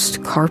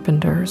ghost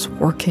carpenters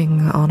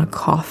working on a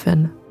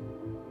coffin.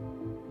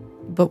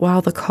 But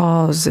while the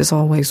cause is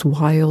always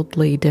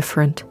wildly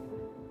different,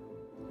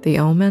 the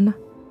omen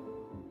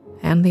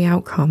and the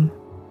outcome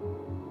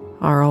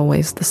are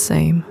always the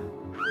same.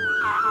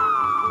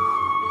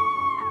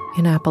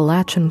 In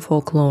Appalachian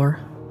folklore,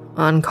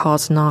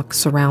 uncaused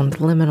knocks around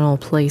liminal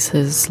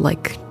places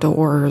like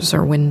doors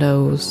or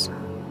windows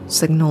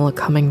signal a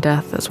coming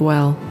death as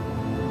well,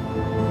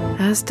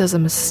 as does a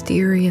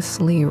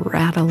mysteriously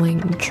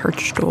rattling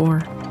church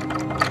door,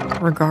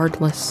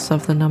 regardless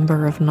of the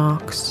number of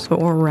knocks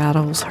or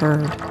rattles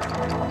heard.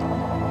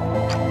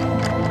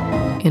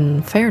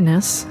 In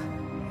fairness,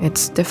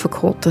 it's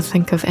difficult to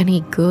think of any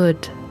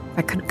good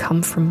that could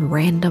come from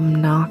random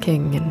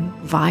knocking and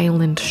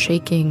violent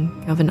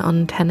shaking of an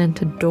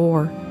untenanted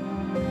door,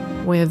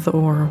 with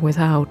or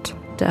without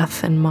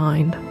death in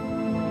mind.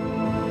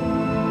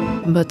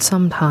 But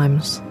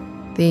sometimes,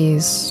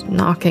 these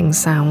knocking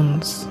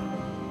sounds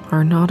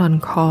are not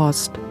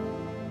uncaused.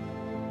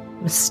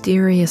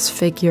 Mysterious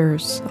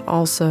figures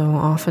also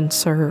often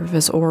serve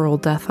as oral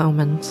death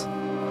omens.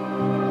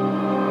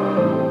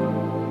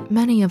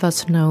 Many of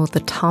us know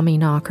the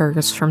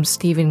Tommyknockers from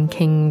Stephen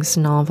King's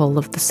novel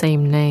of the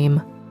same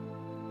name,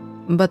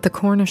 but the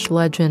Cornish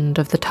legend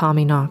of the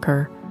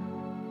Tommyknocker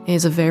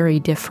is a very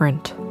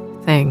different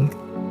thing,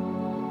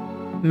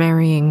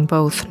 marrying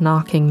both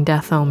knocking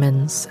death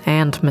omens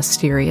and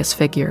mysterious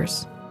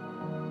figures.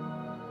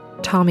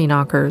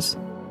 Tommyknockers,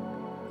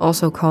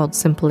 also called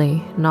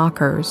simply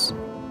knockers,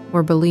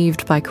 were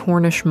believed by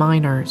Cornish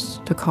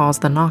miners to cause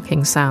the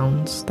knocking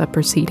sounds that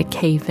precede a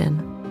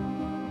cave-in.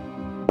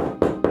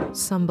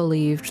 Some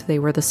believed they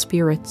were the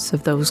spirits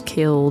of those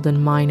killed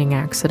in mining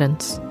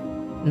accidents,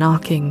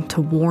 knocking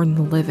to warn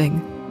the living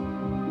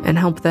and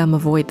help them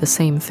avoid the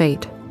same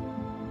fate.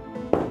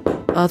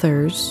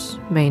 Others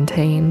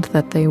maintained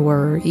that they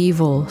were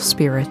evil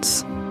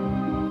spirits,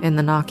 and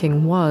the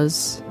knocking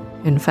was,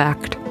 in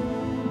fact,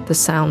 the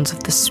sounds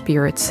of the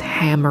spirits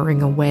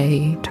hammering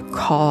away to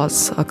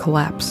cause a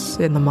collapse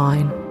in the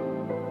mine.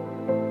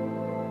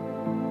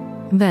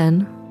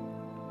 Then,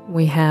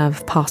 we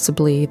have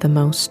possibly the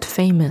most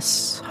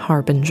famous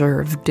harbinger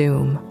of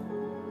doom,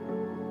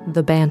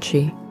 the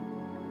Banshee.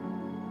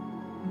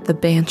 the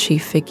banshee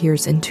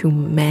figures into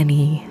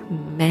many,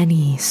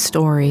 many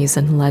stories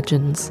and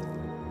legends,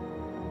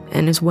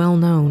 and is well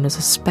known as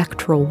a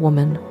spectral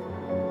woman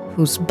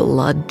whose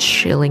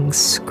blood-chilling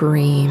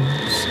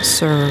screams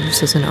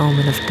serves as an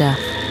omen of death.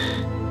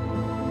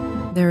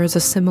 There is a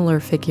similar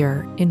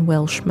figure in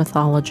Welsh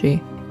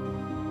mythology,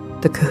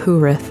 the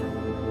Cahurith,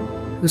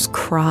 whose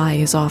cry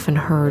is often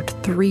heard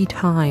 3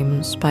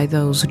 times by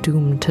those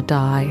doomed to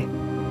die,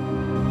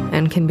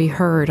 and can be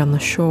heard on the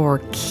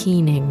shore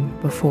keening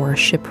before a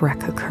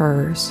shipwreck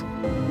occurs.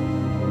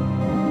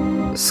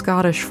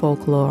 Scottish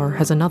folklore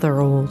has another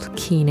old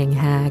keening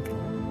hag,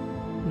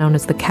 known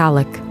as the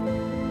Cailleach,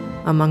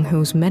 among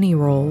whose many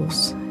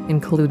roles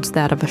includes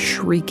that of a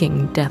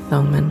shrieking death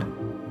omen.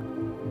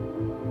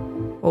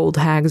 Old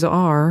hags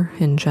are,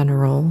 in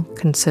general,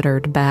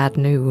 considered bad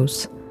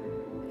news,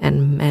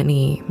 and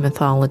many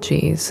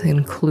mythologies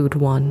include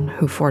one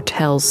who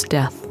foretells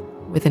death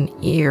with an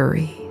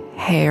eerie,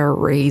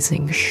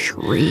 hair-raising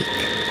shriek.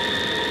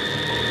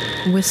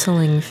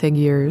 Whistling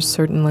figures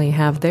certainly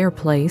have their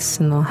place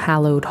in the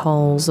hallowed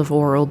halls of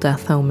oral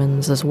death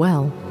omens as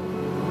well.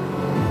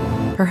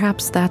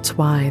 Perhaps that's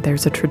why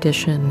there's a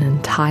tradition in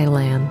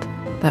Thailand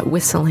that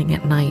whistling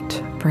at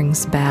night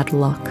brings bad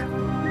luck.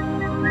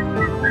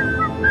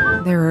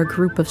 There are a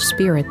group of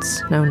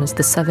spirits known as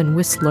the Seven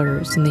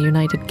Whistlers in the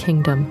United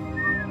Kingdom,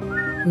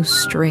 whose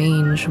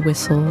strange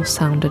whistle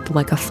sounded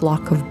like a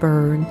flock of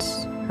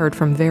birds heard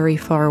from very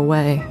far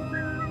away.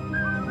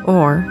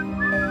 Or,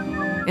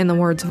 in the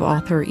words of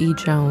author E.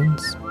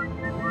 Jones,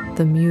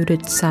 the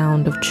muted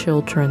sound of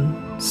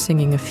children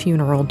singing a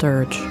funeral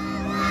dirge.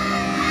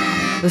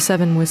 The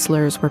Seven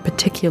Whistlers were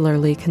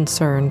particularly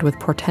concerned with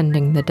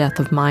portending the death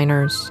of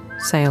miners,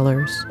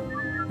 sailors,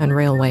 and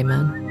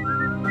railwaymen.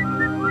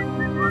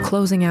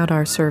 Closing out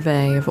our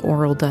survey of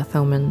oral death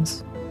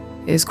omens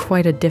is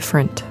quite a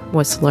different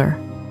whistler.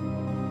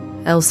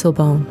 El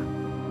Silbón,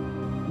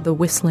 the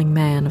whistling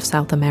man of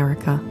South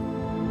America.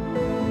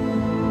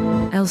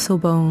 El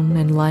Silbón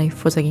in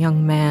life was a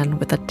young man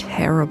with a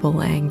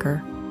terrible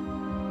anger.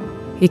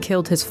 He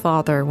killed his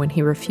father when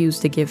he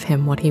refused to give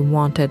him what he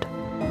wanted.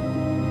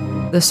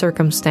 The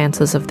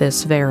circumstances of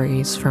this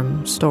varies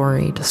from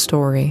story to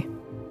story.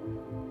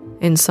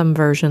 In some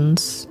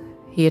versions,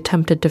 he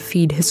attempted to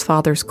feed his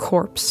father's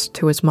corpse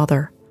to his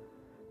mother.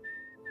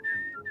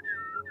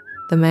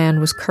 The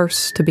man was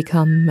cursed to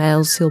become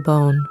El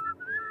Silbón,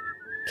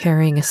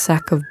 carrying a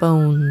sack of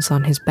bones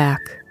on his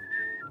back,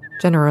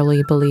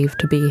 generally believed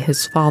to be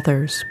his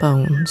father's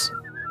bones,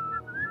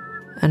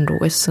 and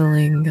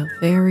whistling a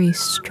very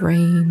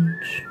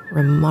strange,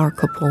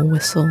 remarkable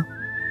whistle.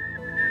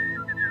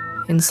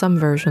 In some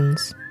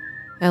versions,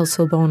 El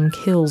Silbón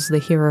kills the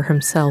hearer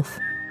himself,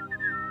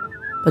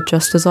 but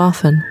just as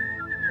often,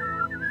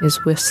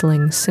 his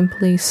whistling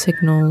simply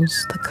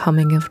signals the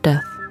coming of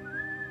death.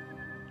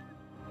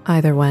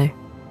 Either way,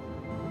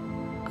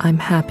 I'm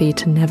happy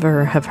to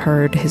never have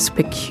heard his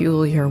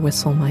peculiar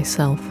whistle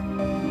myself,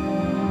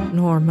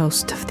 nor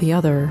most of the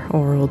other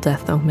oral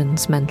death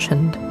omens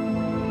mentioned.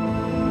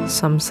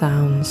 Some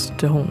sounds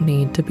don't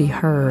need to be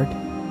heard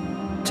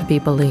to be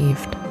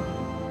believed.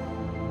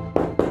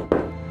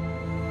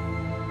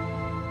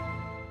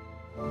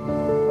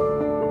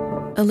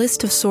 A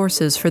list of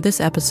sources for this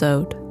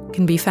episode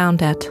can be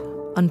found at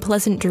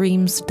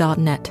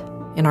unpleasantdreams.net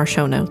in our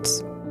show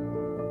notes.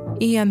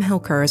 E.M.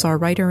 Hilker is our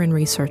writer and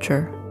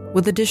researcher,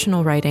 with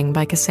additional writing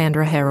by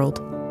Cassandra Harold.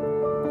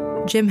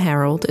 Jim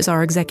Harold is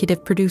our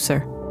executive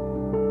producer.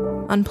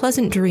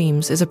 Unpleasant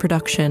Dreams is a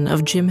production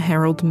of Jim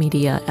Harold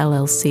Media,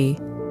 LLC.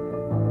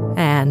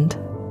 And,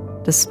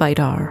 despite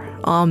our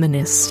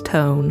ominous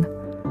tone,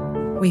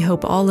 we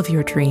hope all of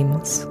your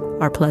dreams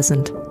are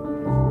pleasant.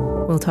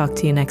 We'll talk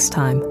to you next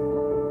time.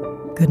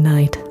 Good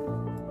night.